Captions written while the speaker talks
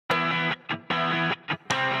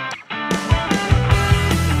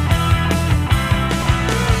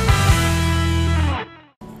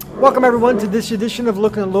Welcome everyone to this edition of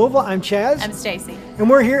Lookin at Louisville. I'm Chaz. I'm Stacy. And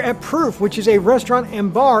we're here at Proof, which is a restaurant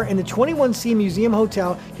and bar in the 21C Museum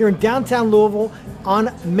Hotel here in downtown Louisville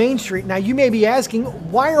on Main Street. Now you may be asking,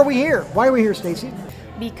 why are we here? Why are we here, Stacy?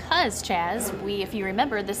 Because, Chaz, if you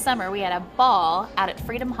remember, this summer we had a ball out at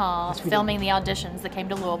Freedom Hall filming the auditions that came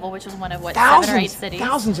to Louisville, which was one of, 7 or 8 cities.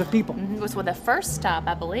 Thousands of people. It was the first stop,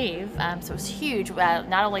 I believe, so it was huge.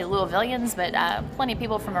 Not only Louisvillians, but plenty of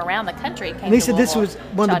people from around the country came to Louisville. And they said this was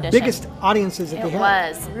one of the biggest audiences that they had.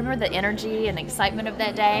 It was. Remember the energy and the excitement of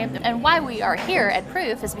that day? And why we are here at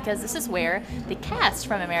Proof is because this is where the cast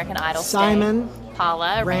from American Idol Simon,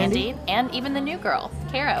 Paula, Randy, and even the new girl,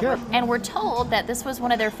 Cara. And we're told that this was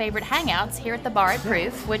one of their favorite hangouts here at the bar at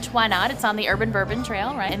Proof, which why not? It's on the Urban Bourbon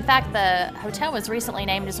Trail, right? In fact, the hotel was recently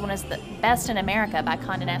named as one of the best in America by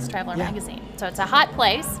Condé Nast Traveler magazine. So it's a hot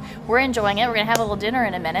place. We're enjoying it. We're going to have a little dinner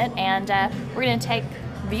in a minute, and we're going to take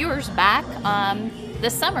viewers back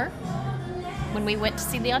this summer when we went to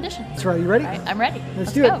see the audition. That's right. You ready? Right, I'm ready.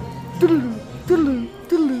 Let's do go. it. Doodaloo, doodaloo,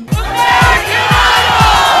 doodaloo.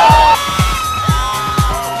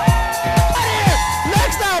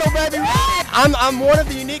 I'm one of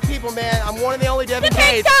the unique people, man. I'm one of the only Devin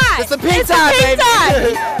K's. It's the pink baby.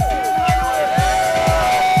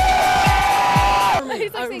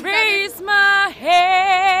 I raise my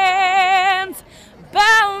hands,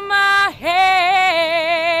 bow my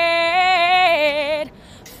head,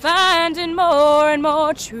 finding more and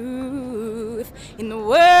more truth in the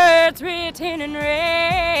words written in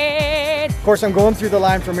red. Of course, I'm going through the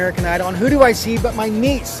line for American Idol, and who do I see but my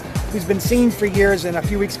niece, who's been singing for years. And a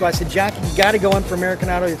few weeks ago I said, Jackie, you got to go in for American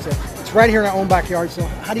Idol. It's right here in our own backyard. So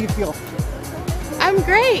how do you feel? I'm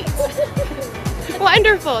great.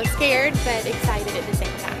 Wonderful. Scared, but excited at the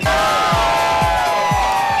same time.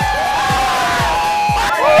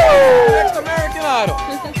 Next American Idol.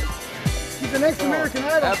 She's the next American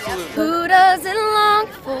Idol. Absolutely. Who doesn't long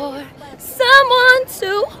for someone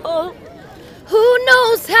to hold? Who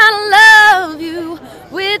knows how to love you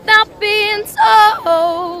without being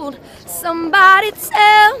told? Somebody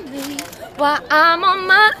tell me why I'm on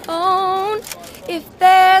my own. If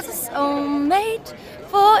there's a soulmate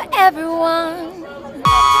for everyone.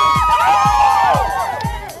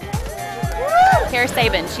 Cara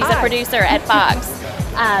Sabin, she's a producer at Fox.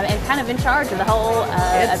 And kind of in charge of the whole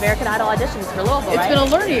American Idol auditions for Louisville, It's been a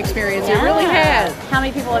learning experience. It really has. How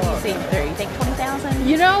many people have you seen through? You think 20,000?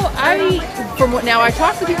 You know, I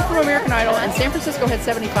talked to people from American Idol, and San Francisco had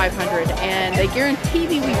 7,500, and they guarantee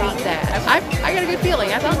me we beat that. I got a good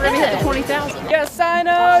feeling. I think we're going to hit the 20,000. Yes, I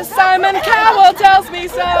know. Simon Cowell tells me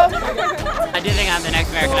so. I do think I'm the next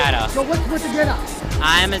American Idol. So what's the get up?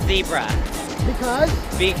 I'm a zebra. Because?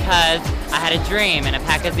 Because I had a dream and a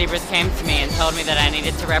pack of zebras came to me and told me that I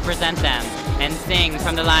needed to represent them and sing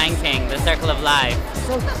from The Lion King, The Circle of Life.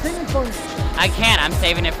 So sing it for me. I can't. I'm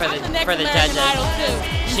saving it for the judges.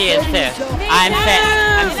 She is too.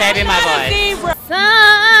 I'm saving my voice.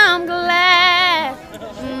 Some glad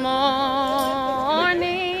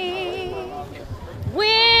morning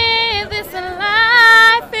when this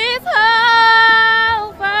life is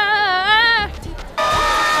over.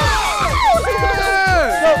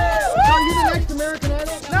 So are you the next American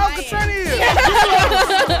Idol? No, concerning you.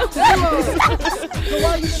 So why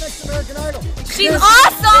are you the next American Idol? She's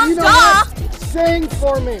awesome, You know what? Sing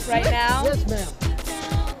for me. Right now? Yes, ma'am.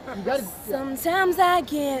 You gotta, Sometimes I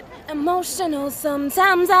get emotional,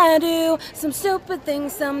 sometimes I do some stupid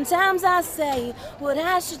things, sometimes I say what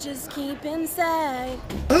I should just keep inside.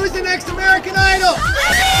 Who's the next American Idol?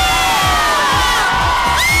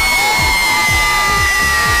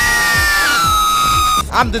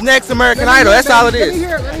 I'm the next American Idol. That's all it Let me is.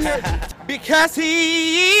 hear it. Let me hear it. Because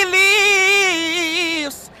he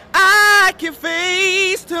lives, I can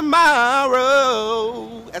face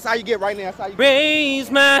tomorrow. That's how you get right now. That's how you get.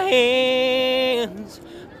 Raise my hands,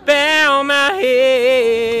 bow my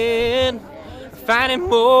head, finding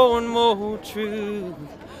more and more truth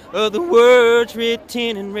of the words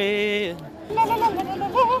written in red.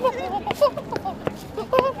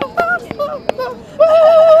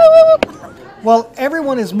 Well,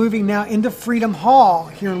 everyone is moving now into Freedom Hall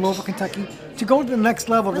here in Louisville, Kentucky to go to the next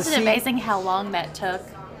level. Wasn't it amazing how long that took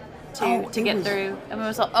to get through? I mean, it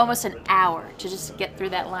was almost an hour to just get through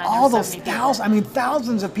that line. All those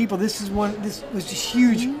thousands of people. This was a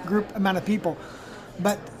huge amount of people.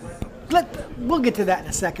 But we'll get to that in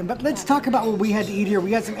a second. But let's talk about what we had to eat here.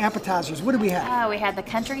 We had some appetizers. What did we have? We had the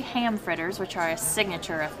country ham fritters, which are a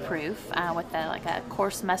signature of Proof, with like a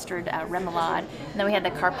coarse mustard remoulade. And then we had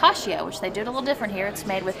the carpaccio, which they do it a little different here. It's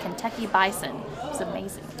made with Kentucky bison. It's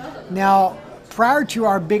amazing. Now, prior to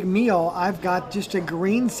our big meal, I've got just a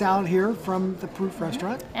green salad here from the Proof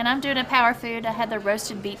Restaurant. And I'm doing a power food. I had the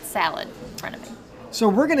roasted beet salad in front of me. So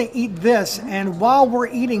we're going to eat this, and while we're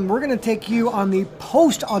eating, we're going to take you on the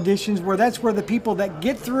post auditions, where that's where the people that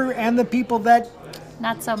get through and the people that...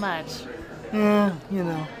 Not so much. Yeah, you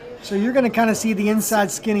know. So you're going to kind of see the inside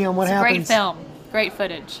skinny on what happens. Great film. Great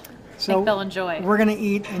footage. So I think they'll enjoy. We're going to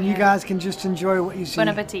eat, and you guys can just enjoy what you see. Bon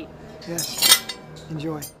appetit. Yes.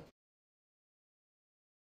 Enjoy.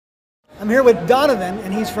 I'm here with Donovan,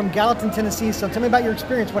 and he's from Gallatin, Tennessee. So tell me about your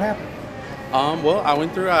experience. What happened? Well, I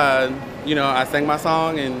went through, I sang my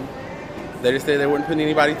song, and they just said they wouldn't put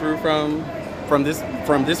anybody through from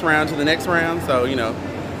this round to the next round. So,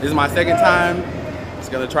 this is my second time.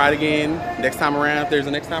 Just gonna try it again next time around, if there's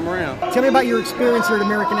a next time around. Tell me about your experience here at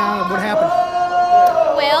American Idol. What happened?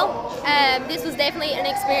 Well, this was definitely an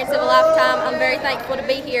experience of a lifetime. I'm very thankful to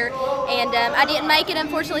be here, and I didn't make it,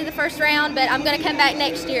 unfortunately, the first round, but I'm going to come back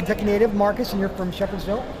next year. Kentucky native, Marcus, and you're from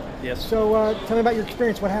Shepherdsville? Yes. So tell me about your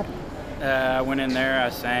experience. What happened? I went in there, I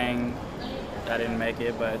sang, I didn't make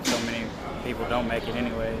it, but so many people don't make it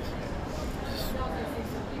anyways. Just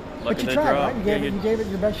look But at you the tried, draw. right? You gave it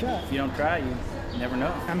your best shot. If you don't try, you never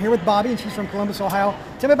know. I'm here with Bobby, and she's from Columbus, Ohio.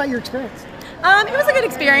 Tell me about your experience. It was a good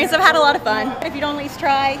experience. I've had a lot of fun. If you don't at least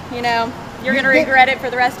try, you're going to regret it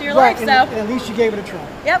for the rest of your life. And So, at least you gave it a try.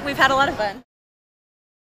 yep, we've had a lot of fun.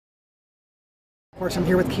 Of course, I'm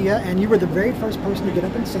here with Kia, and you were the very first person to get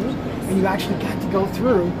up and sing, and you actually got to go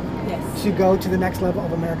through to go to the next level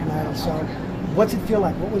of American Idol. So what's it feel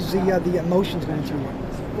like? What was the emotions going through you?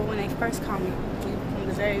 Well, when they first called me, from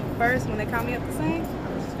the very first, when they called me up to sing,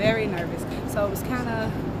 I was very nervous. So it was kind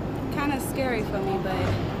of scary for me, but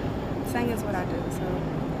singing is what I do.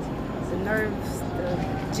 So the nerves, the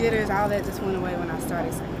jitters, all that just went away when I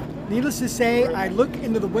started singing. Needless to say, I look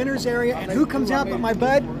into the winners area, and who comes out but my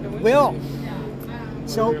bud, Will.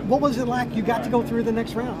 So what was it like? You got to go through the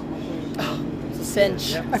next round.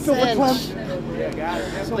 Cinch. I feel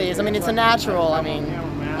verklempt. Please, I mean, it's a natural. I mean,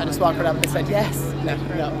 I just walked right up and said yes. No.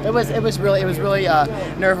 It was really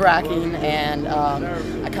nerve-wracking, and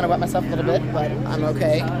I kind of wet myself a little bit, but I'm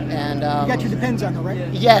okay. And you got your Depends on, though,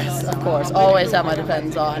 right? Yes, of course. Always have my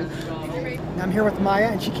Depends on. Now I'm here with Maya,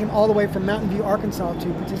 and she came all the way from Mountain View, Arkansas, to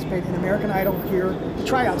participate in American Idol here, the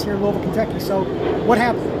tryouts here in Louisville, Kentucky. So, what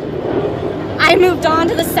happened? I moved on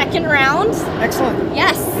to the second round. Excellent.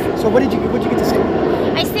 Yes. So what did you get to sing?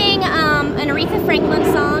 I sang an Aretha Franklin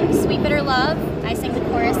song, Sweet Bitter Love. I sang the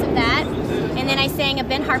chorus of that. And then I sang a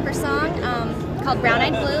Ben Harper song called Brown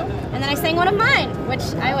Eyed Blue. And then I sang one of mine, which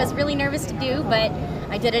I was really nervous to do, but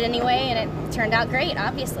I did it anyway, and it turned out great,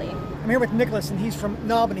 obviously. I'm here with Nicholas, and he's from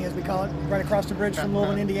Albany, as we call it, right across the bridge from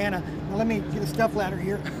Louisville, Indiana. Now let me get a step ladder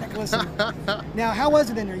here, Nicholas. Now, how was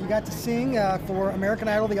it in there? You got to sing for American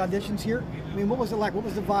Idol, the auditions here. I mean, what was it like? What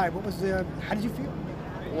was the vibe? How did you feel?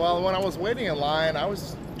 Well, when I was waiting in line, I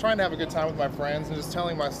was trying to have a good time with my friends and just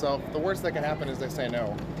telling myself the worst that can happen is they say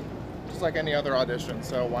no. Just like any other audition,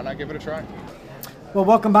 so why not give it a try? Well,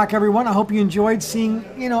 welcome back, everyone. I hope you enjoyed seeing,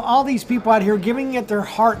 all these people out here giving it their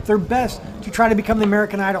heart, their best to try to become the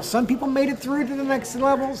American Idol. Some people made it through to the next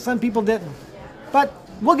level, some people didn't. But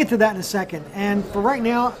we'll get to that in a second. And for right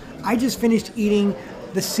now, I just finished eating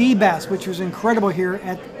the sea bass, which was incredible here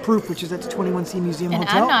at Proof, which is at the 21C Museum And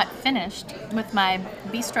Hotel. I'm not finished with my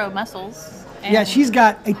bistro mussels. Yeah, she's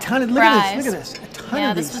got a ton of, look at this, a ton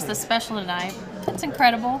of these. This was the special tonight. It's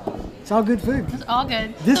incredible. It's all good food. It's all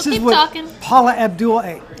good. This So is keep what talking. Paula Abdul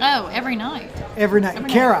ate. Oh, every night. Every night. Every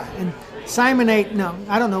Kara and Simon ate, no,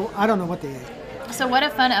 I don't know what they ate. So what a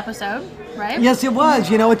fun episode, right? Yes, it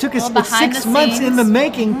was. It took us behind 6 the months in the scenes.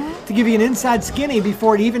 making to give you an inside skinny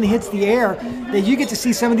before it even hits the air. That you get to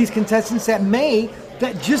see some of these contestants that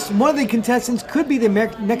just one of the contestants could be the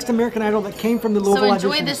next American Idol that came from the Louisville So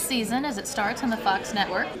enjoy auditions. this season as it starts on the Fox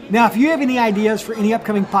Network. Now, if you have any ideas for any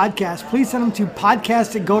upcoming podcasts, please send them to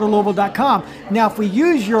podcast@gotolouville.com. Now, if we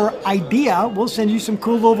use your idea, we'll send you some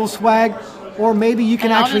cool Louisville swag, or maybe you can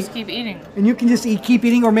And I'll actually... just keep eating. And you can just keep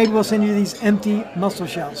eating, or maybe we'll send you these empty mussel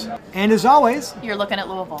shells. And as always... You're looking at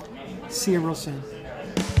Louisville. See you real soon.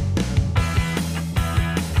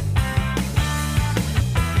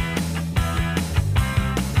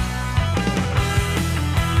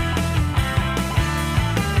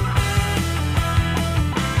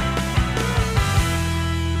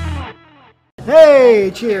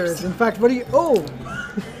 Hey, cheers. In fact, what do you... Oh!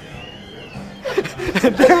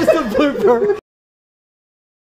 There's the blooper.